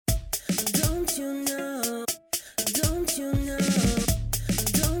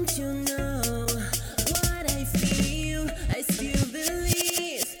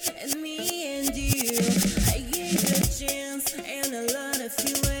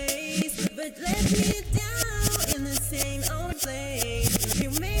but left me down in the same old place.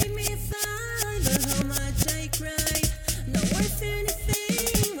 You made me find how much I cried. Not worth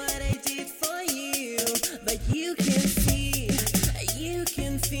anything what I did for you, but you can see, you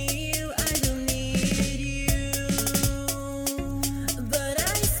can feel I don't need you. But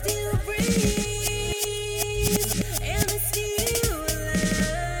I still breathe and I'm still alive.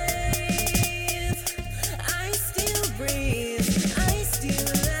 I still breathe, I still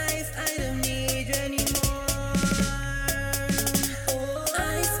alive. I don't need you anymore.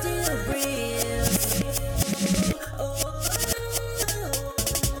 I still breathe.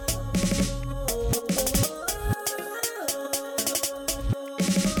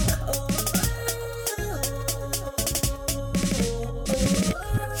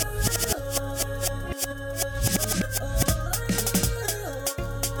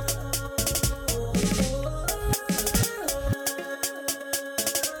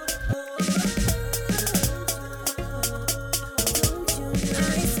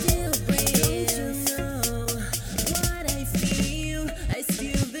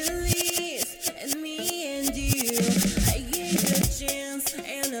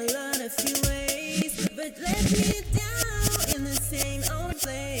 And a lot of few ways, but left me down in the same old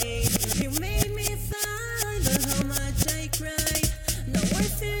place. You made me find how much I cried. Not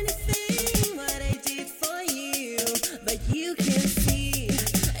worth anything what I did for you, but you can see,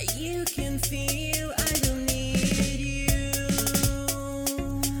 you can feel I don't need you.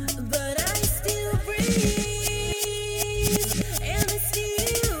 But I still breathe and I'm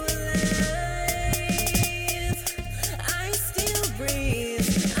still alive. I still breathe,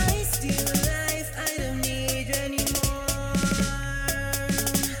 I still alive. I don't need you anymore.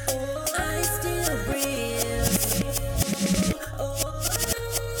 I still breathe.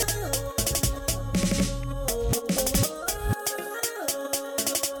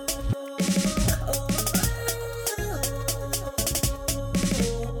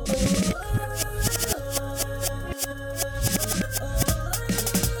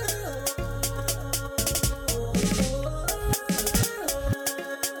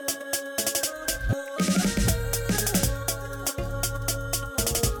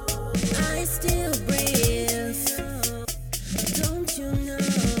 I still breathe. Don't you know?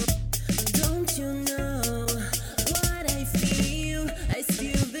 Don't you know what I feel? I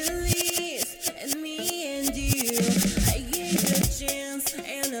still believe in me and you. I gave a chance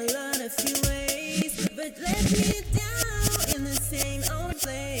and a lot of few ways, but left me down in the same old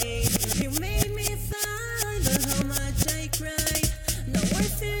place. You made me find how much I cried. Not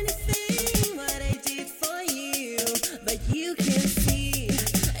worth anything what I did for you, but you can see,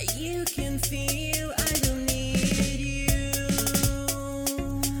 you can feel I don't need you.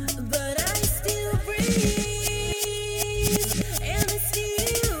 But I still breathe and I'm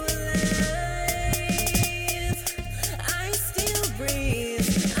still alive. I still breathe,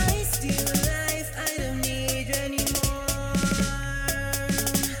 I still alive. I don't need you anymore.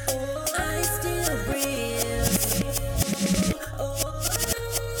 I still breathe.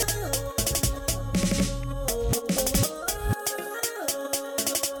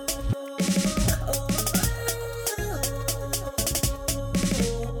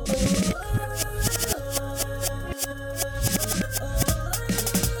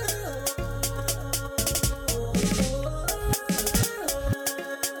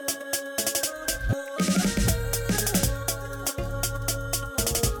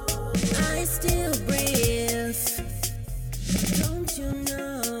 I still breathe. Don't you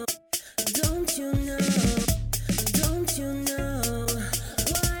know? Don't you know? Don't you know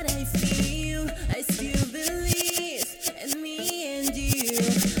what I feel? I still believe in me and you.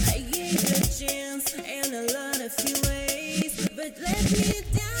 I gave a chance and a lot of few ways, but left me